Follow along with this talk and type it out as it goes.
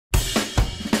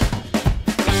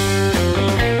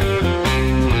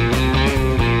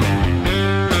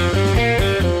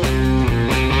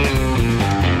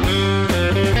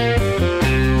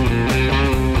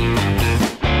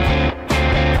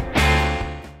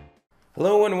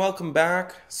Hello and welcome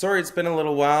back. Sorry it's been a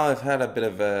little while. I've had a bit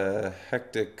of a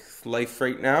hectic life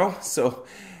right now.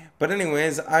 But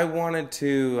anyways, I wanted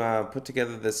to put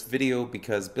together this video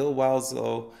because Bill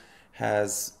Waslo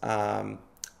has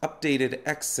updated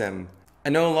Xsim. I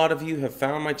know a lot of you have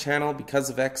found my channel because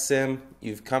of Xsim.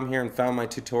 You've come here and found my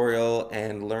tutorial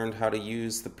and learned how to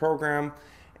use the program,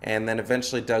 and then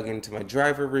eventually dug into my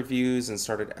driver reviews and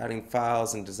started adding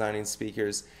files and designing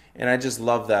speakers. And I just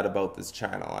love that about this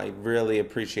channel. I really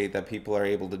appreciate that people are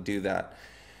able to do that.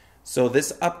 So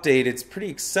this update, it's pretty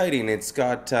exciting. It's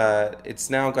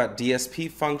now got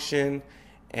DSP function,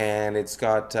 and it's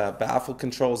got baffle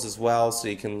controls as well, so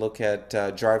you can look at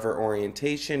driver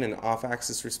orientation and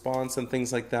off-axis response and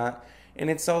things like that. And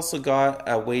it's also got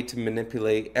a way to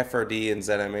manipulate FRD and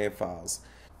ZMA files.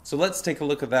 So let's take a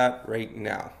look at that right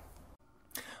now.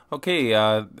 Okay,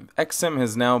 Xsim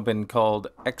has now been called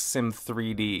Xsim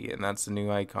 3D, and that's the new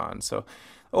icon. So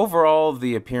overall,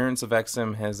 the appearance of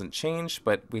Xsim hasn't changed,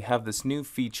 but we have this new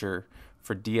feature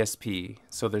for DSP.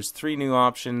 So there's three new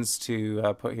options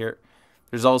to put here.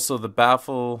 There's also the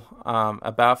baffle,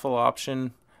 a baffle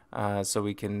option, so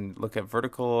we can look at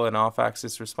vertical and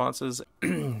off-axis responses.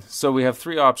 So we have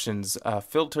three options: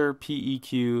 filter,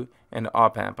 PEQ, and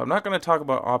op-amp. I'm not going to talk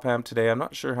about op-amp today. I'm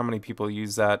not sure how many people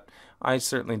use that. I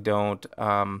certainly don't,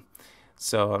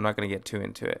 so I'm not going to get too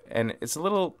into it. And it's a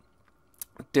little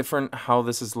different how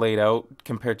this is laid out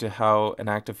compared to how an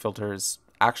active filter is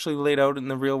actually laid out in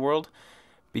the real world,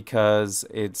 because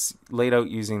it's laid out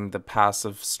using the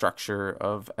passive structure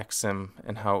of Xsim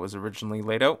and how it was originally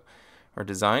laid out or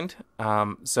designed.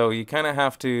 So you kind of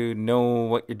have to know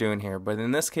what you're doing here. But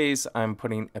in this case, I'm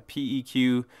putting a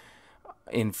PEQ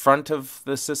in front of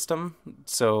the system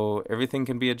so everything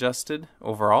can be adjusted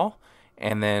overall,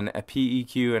 and then a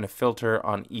PEQ and a filter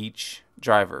on each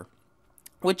driver,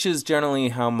 which is generally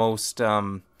how most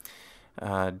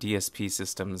DSP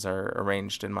systems are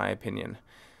arranged, in my opinion.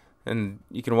 And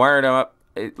you can wire it up.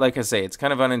 Like I say, it's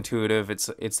kind of unintuitive.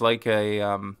 It's like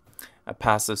a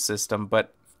passive system,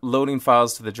 but loading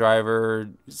files to the driver,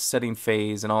 setting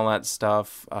phase and all that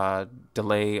stuff,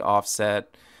 delay,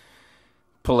 offset,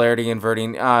 polarity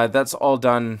inverting, that's all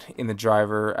done in the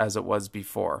driver as it was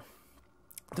before.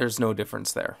 There's no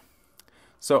difference there.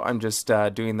 So I'm just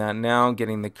doing that now,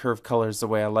 getting the curve colors the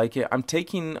way I like it. I'm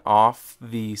taking off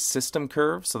the system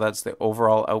curve, so that's the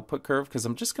overall output curve, because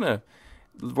I'm just going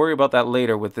to worry about that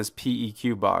later with this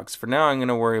PEQ box. For now, I'm going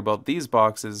to worry about these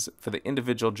boxes for the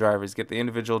individual drivers, get the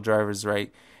individual drivers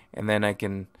right, and then I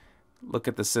can look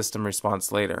at the system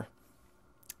response later.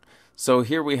 So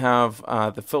here we have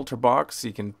the filter box.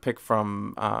 You can pick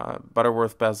from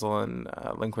Butterworth, Bezel, and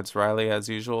Linkwitz Riley as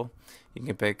usual. You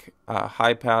can pick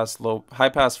high pass for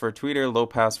a tweeter, low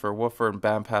pass for a woofer, and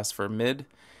band pass for a mid.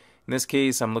 In this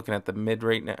case, I'm looking at the mid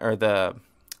right now, or the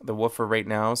woofer right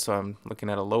now, so I'm looking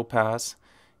at a low pass.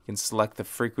 You can select the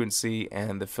frequency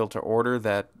and the filter order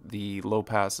that the low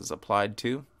pass is applied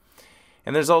to.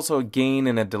 And there's also a gain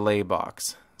and a delay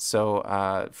box.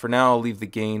 So for now, I'll leave the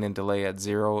gain and delay at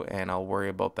 0, and I'll worry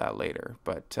about that later.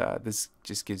 But this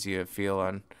just gives you a feel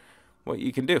on what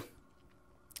you can do.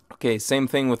 Okay, same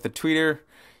thing with the tweeter.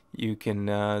 You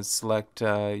can select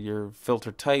your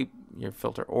filter type, your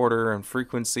filter order, and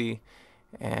frequency,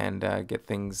 and get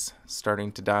things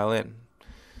starting to dial in.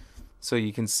 So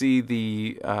you can see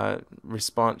the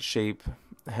response shape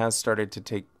has started to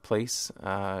take place.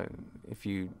 If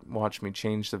you watch me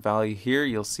change the value here,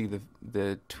 you'll see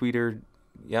the tweeter.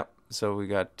 Yep, so we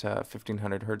got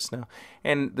 1500 hertz now.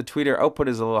 And the tweeter output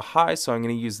is a little high, so I'm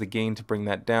going to use the gain to bring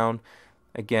that down.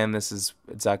 Again, this is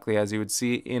exactly as you would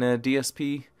see in a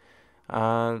DSP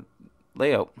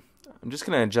layout. I'm just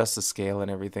going to adjust the scale and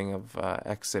everything of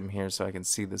Xsim here so I can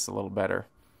see this a little better.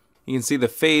 You can see the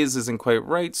phase isn't quite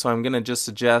right, so I'm going to just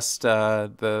adjust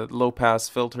the low-pass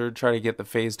filter, try to get the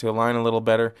phase to align a little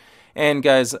better. And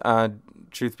guys,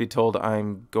 truth be told,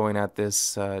 I'm going at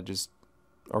this just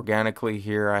organically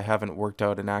here. I haven't worked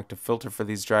out an active filter for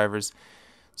these drivers,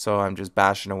 so I'm just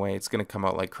bashing away. It's going to come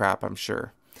out like crap, I'm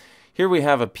sure. Here we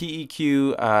have a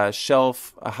PEQ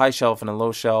shelf, a high shelf and a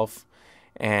low shelf,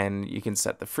 and you can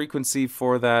set the frequency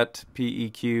for that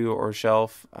PEQ or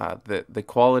shelf, the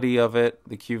quality of it,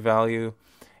 the Q value,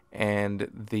 and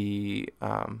the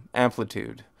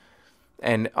amplitude.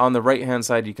 And on the right hand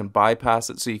side, you can bypass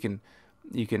it, so you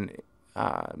can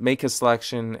make a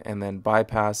selection and then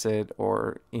bypass it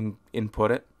or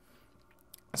input it.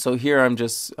 So here I'm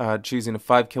just choosing a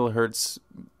 5 kilohertz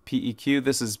PEQ.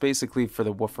 This is basically for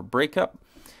the woofer breakup,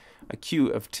 a Q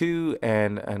of 2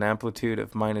 and an amplitude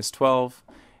of -12.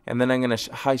 And then I'm going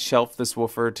to high shelf this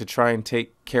woofer to try and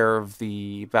take care of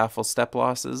the baffle step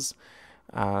losses.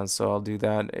 So I'll do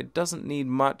that. It doesn't need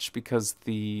much because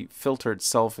the filter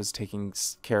itself is taking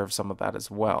care of some of that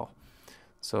as well.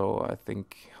 So I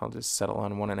think I'll just settle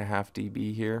on 1.5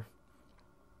 dB here.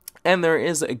 And there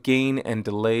is a gain and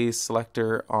delay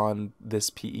selector on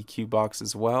this PEQ box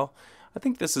as well. I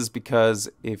think this is because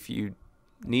if you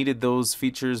needed those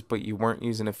features but you weren't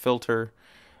using a filter,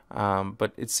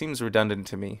 but it seems redundant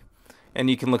to me. And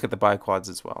you can look at the biquads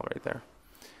as well right there.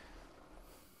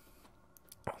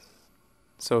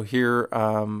 So here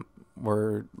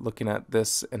we're looking at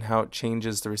this and how it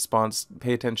changes the response.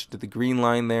 Pay attention to the green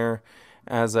line there.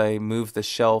 As I move the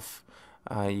shelf,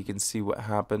 you can see what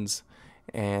happens.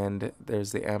 And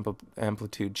there's the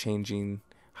amplitude changing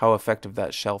how effective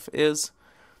that shelf is,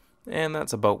 and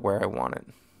that's about where I want it.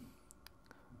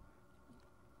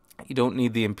 You don't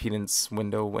need the impedance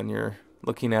window when you're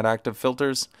looking at active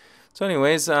filters. So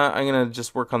anyways, I'm going to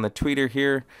just work on the tweeter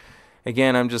here.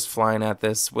 Again, I'm just flying at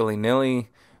this willy-nilly,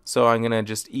 so I'm going to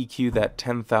just EQ that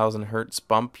 10,000 hertz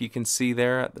bump you can see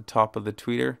there at the top of the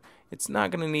tweeter. It's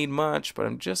not going to need much, but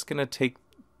I'm just going to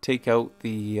take out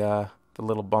the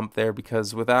little bump there,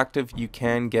 because with active you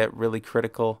can get really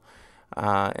critical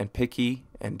and picky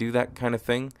and do that kind of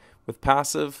thing. With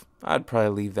passive, I'd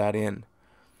probably leave that in.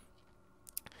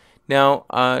 Now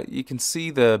you can see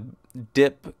the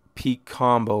dip peak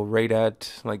combo right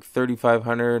at like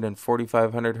 3500 and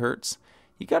 4500 hertz.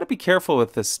 You got to be careful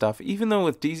with this stuff. Even though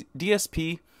with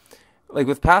DSP, like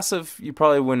with passive, you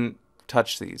probably wouldn't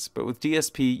touch these, but with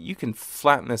DSP you can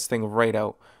flatten this thing right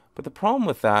out. But the problem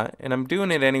with that, and I'm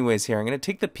doing it anyways here, I'm going to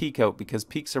take the peak out because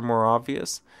peaks are more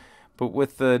obvious. But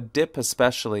with the dip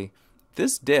especially,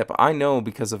 this dip, I know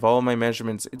because of all of my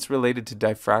measurements, it's related to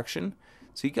diffraction.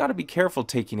 So you got to be careful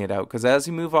taking it out, because as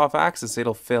you move off axis,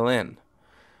 it'll fill in.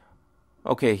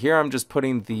 Okay, here I'm just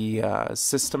putting the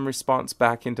system response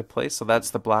back into place. So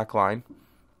that's the black line.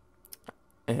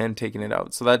 And taking it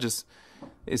out. So that just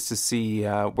is to see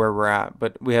where we're at.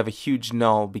 But we have a huge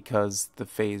null because the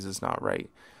phase is not right.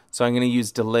 So I'm going to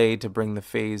use delay to bring the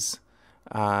phase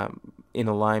in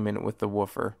alignment with the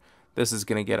woofer. This is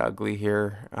going to get ugly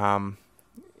here.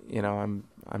 You know,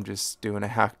 I'm just doing a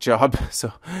hack job,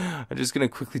 so I'm just going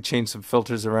to quickly change some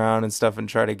filters around and stuff and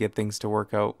try to get things to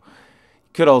work out.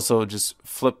 You could also just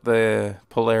flip the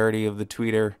polarity of the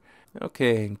tweeter.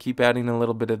 Okay, and keep adding a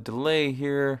little bit of delay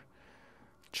here.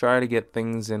 Try to get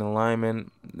things in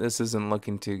alignment. This isn't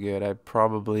looking too good. I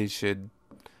probably should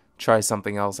try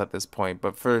something else at this point,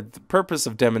 but for the purpose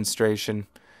of demonstration,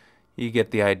 you get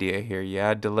the idea here. You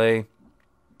add delay,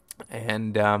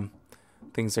 and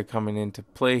things are coming into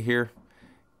play here.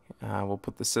 We'll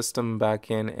put the system back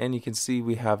in, and you can see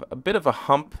we have a bit of a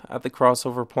hump at the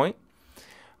crossover point.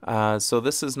 So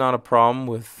this is not a problem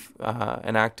with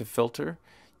an active filter.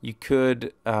 You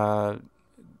could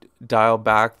dial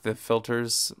back the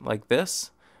filters like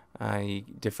this,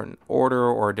 different order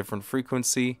or a different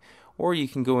frequency. Or you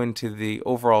can go into the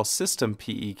overall system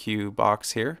PEQ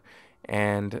box here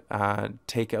and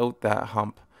take out that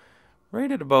hump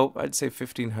right at about, I'd say,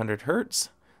 1500 hertz.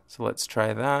 So let's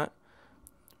try that.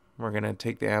 We're going to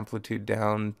take the amplitude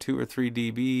down 2 or 3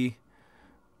 dB.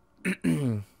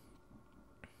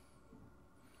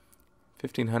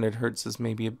 1500 hertz is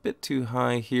maybe a bit too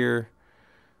high here.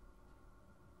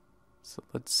 So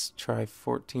let's try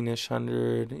 14-ish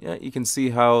hundred. Yeah, you can see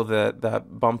how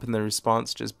that bump in the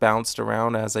response just bounced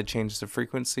around as I changed the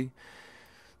frequency.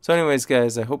 So anyways,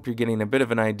 guys, I hope you're getting a bit of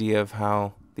an idea of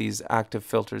how these active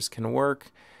filters can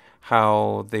work,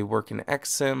 how they work in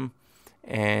Xsim,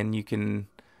 and you can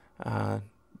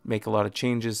make a lot of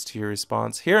changes to your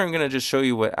response. Here I'm going to just show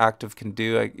you what active can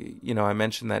do. I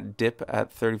mentioned that dip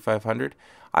at 3500.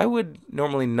 I would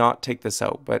normally not take this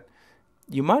out, but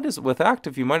with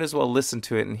active, you might as well listen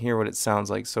to it and hear what it sounds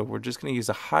like. So we're just going to use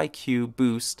a high Q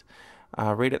boost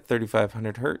right at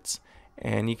 3500 hertz.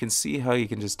 And you can see how you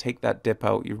can just take that dip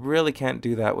out. You really can't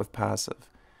do that with passive.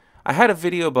 I had a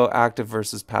video about active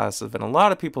versus passive, and a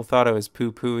lot of people thought I was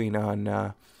poo-pooing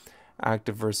on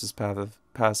active versus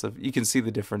passive. You can see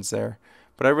the difference there,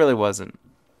 but I really wasn't.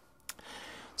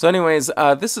 So anyways,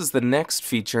 this is the next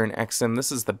feature in Xsim.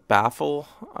 This is the Baffle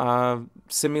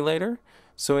Simulator.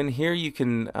 So in here you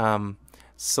can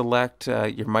select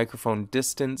your microphone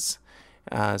distance.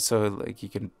 So like you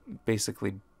can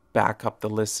basically back up the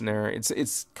listener.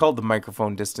 It's called the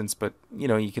microphone distance, but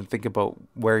you can think about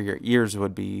where your ears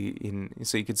would be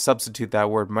so you could substitute that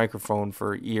word microphone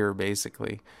for ear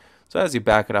basically. So as you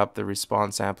back it up, the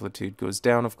response amplitude goes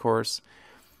down, of course.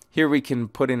 Here we can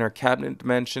put in our cabinet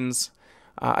dimensions.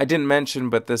 I didn't mention,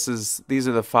 but these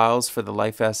are the files for the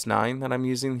Life S9 that I'm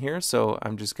using here. So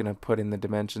I'm just going to put in the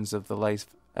dimensions of the Life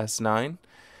S9.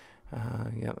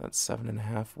 Yeah, that's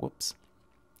 7.5. Whoops.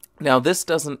 Now, this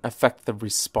doesn't affect the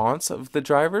response of the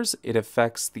drivers. It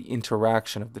affects the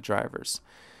interaction of the drivers.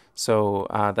 So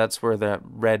that's where that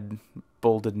red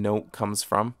bolded note comes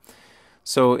from.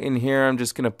 So in here, I'm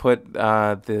just going to put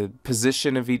the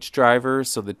position of each driver.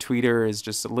 So the tweeter is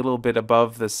just a little bit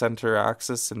above the center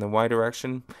axis in the Y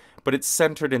direction, but it's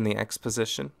centered in the X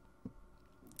position.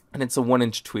 And it's a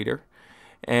 1-inch tweeter.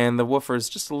 And the woofer is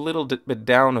just a little bit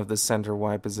down of the center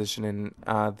Y position, and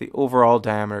the overall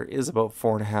diameter is about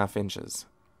 4.5 inches.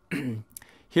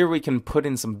 Here we can put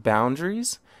in some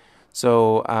boundaries.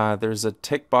 So there's a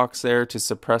tick box there to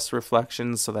suppress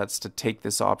reflections, so that's to take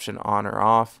this option on or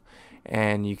off,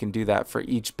 and you can do that for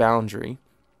each boundary.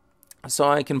 So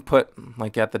I can put,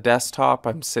 like at the desktop,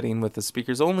 I'm sitting with the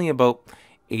speakers only about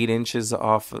 8 inches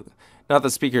off, not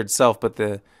the speaker itself, but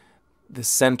the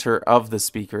center of the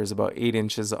speaker is about 8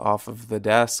 inches off of the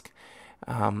desk.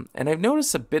 And I've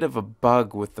noticed a bit of a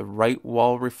bug with the right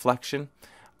wall reflection.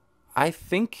 I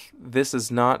think this is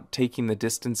not taking the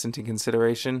distance into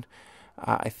consideration.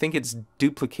 I think it's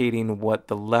duplicating what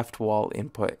the left wall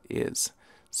input is.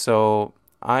 So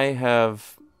I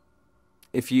have,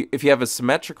 if you have a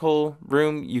symmetrical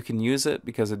room, you can use it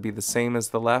because it'd be the same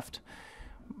as the left.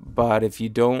 But if you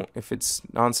don't, if it's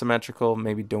non-symmetrical,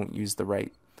 maybe don't use the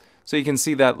right. So you can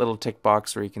see that little tick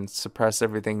box where you can suppress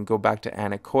everything, go back to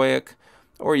anechoic,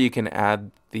 or you can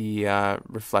add the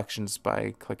reflections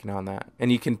by clicking on that.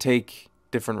 And you can take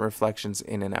different reflections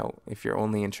in and out if you're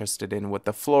only interested in what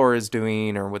the floor is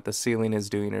doing or what the ceiling is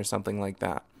doing or something like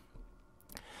that.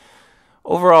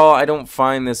 Overall, I don't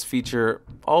find this feature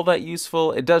all that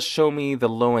useful. It does show me the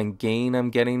low end gain I'm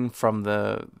getting from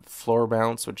the floor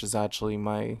bounce, which is actually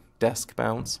my desk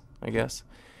bounce, I guess.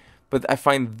 But I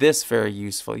find this very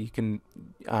useful. You can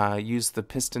use the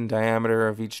piston diameter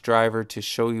of each driver to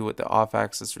show you what the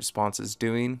off-axis response is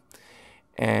doing.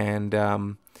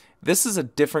 And this is a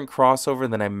different crossover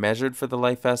than I measured for the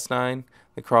Life S9.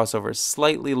 The crossover is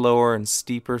slightly lower and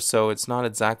steeper, so it's not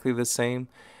exactly the same.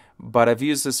 But I've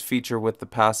used this feature with the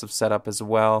passive setup as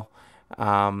well,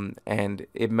 and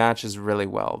it matches really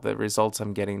well. The results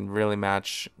I'm getting really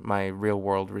match my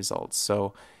real-world results.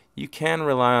 So you can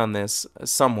rely on this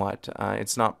somewhat.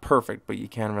 It's not perfect, but you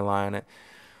can rely on it.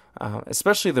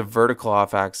 Especially the vertical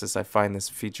off-axis, I find this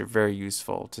feature very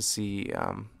useful to see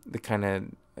the kind of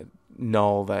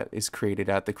null that is created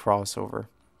at the crossover.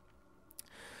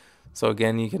 So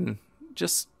again, you can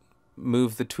just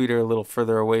move the tweeter a little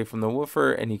further away from the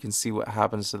woofer, and you can see what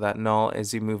happens to that null.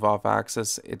 As you move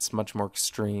off-axis, it's much more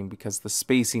extreme because the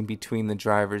spacing between the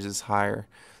drivers is higher.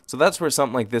 So that's where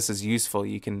something like this is useful.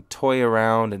 You can toy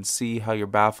around and see how your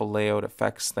baffle layout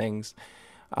affects things,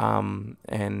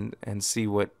 and see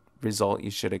what result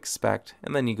you should expect,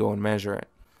 and then you go and measure it.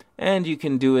 And you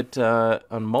can do it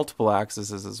on multiple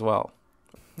axes as well.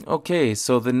 Okay,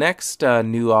 so the next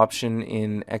new option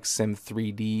in Xsim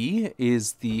 3D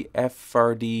is the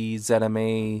FRD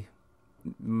ZMA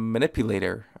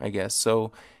manipulator, I guess.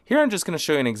 So here I'm just going to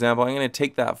show you an example. I'm going to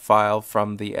take that file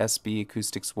from the SB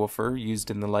acoustics woofer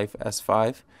used in the Life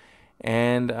S5,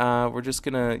 and we're just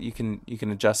gonna, you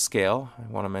can adjust scale.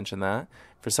 I want to mention that.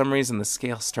 For some reason the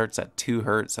scale starts at 2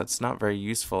 Hertz. That's not very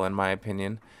useful in my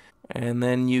opinion. And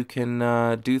then you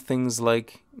can do things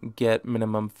like get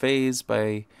minimum phase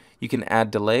by, you can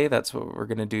add delay. That's what we're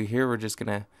going to do here. We're just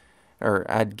going to, or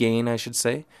add gain I should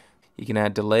say. You can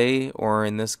add delay, or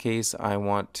in this case I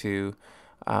want to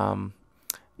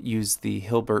use the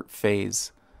Hilbert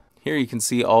phase. Here you can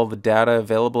see all the data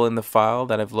available in the file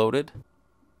that I've loaded.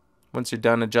 Once you're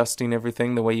done adjusting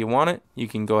everything the way you want it, you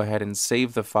can go ahead and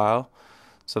save the file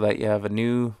so that you have a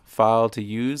new file to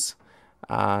use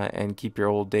and keep your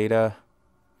old data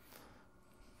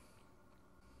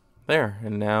there.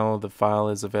 And now the file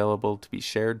is available to be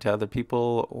shared to other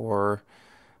people, or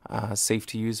safe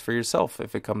to use for yourself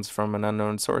if it comes from an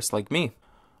unknown source like me.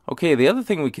 Okay, the other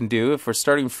thing we can do if we're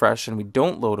starting fresh and we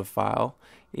don't load a file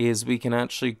is we can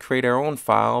actually create our own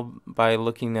file by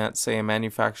looking at, say, a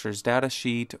manufacturer's data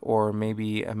sheet, or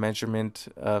maybe a measurement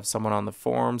of someone on the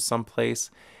forum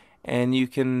someplace, and you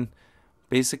can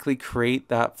basically create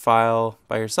that file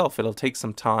by yourself. It'll take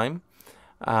some time,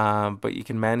 but you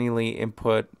can manually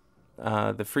input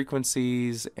the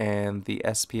frequencies and the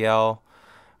SPL.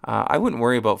 I wouldn't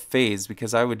worry about phase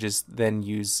because I would just then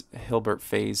use Hilbert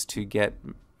phase to get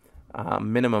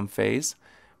minimum phase.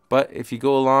 But if you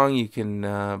go along, you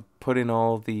can put in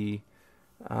all the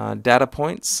data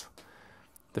points,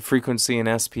 the frequency and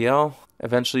SPL.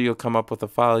 Eventually you'll come up with a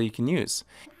file you can use.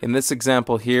 In this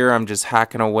example here, I'm just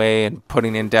hacking away and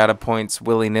putting in data points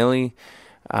willy-nilly.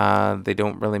 They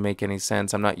don't really make any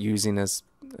sense. I'm not using this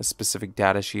a specific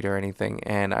data sheet or anything,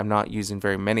 and I'm not using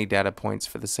very many data points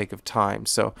for the sake of time.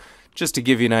 So just to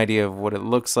give you an idea of what it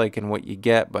looks like and what you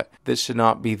get, but this should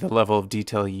not be the level of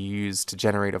detail you use to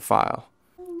generate a file.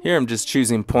 Here I'm just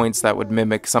choosing points that would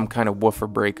mimic some kind of woofer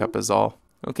breakup is all.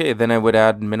 Okay, then I would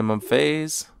add minimum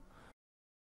phase.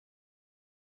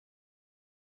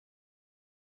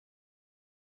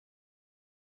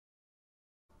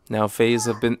 Now phase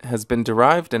has been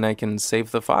derived and I can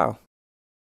save the file.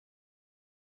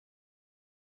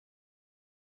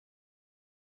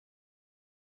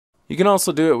 You can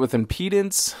also do it with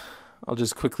impedance. I'll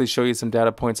just quickly show you some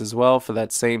data points as well for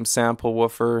that same sample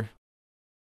woofer.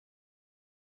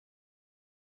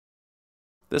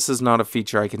 This is not a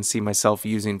feature I can see myself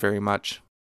using very much.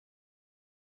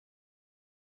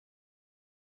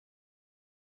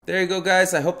 There you go,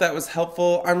 guys. I hope that was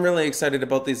helpful. I'm really excited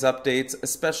about these updates,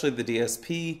 especially the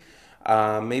DSP.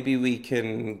 Maybe we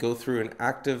can go through an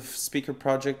active speaker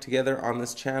project together on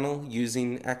this channel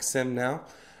using Xsim now,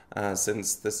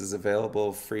 since this is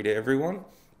available free to everyone.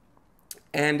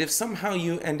 And if somehow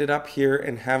you ended up here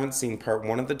and haven't seen part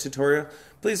 1 of the tutorial,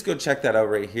 please go check that out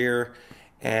right here.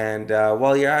 And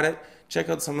while you're at it, check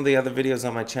out some of the other videos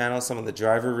on my channel, some of the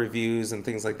driver reviews and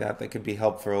things like that that could be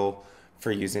helpful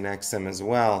for using Xsim as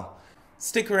well.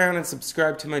 Stick around and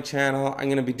subscribe to my channel. I'm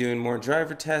going to be doing more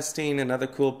driver testing and other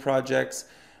cool projects.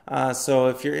 So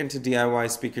if you're into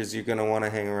DIY speakers, you're going to want to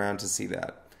hang around to see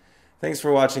that. Thanks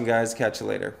for watching, guys. Catch you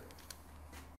later.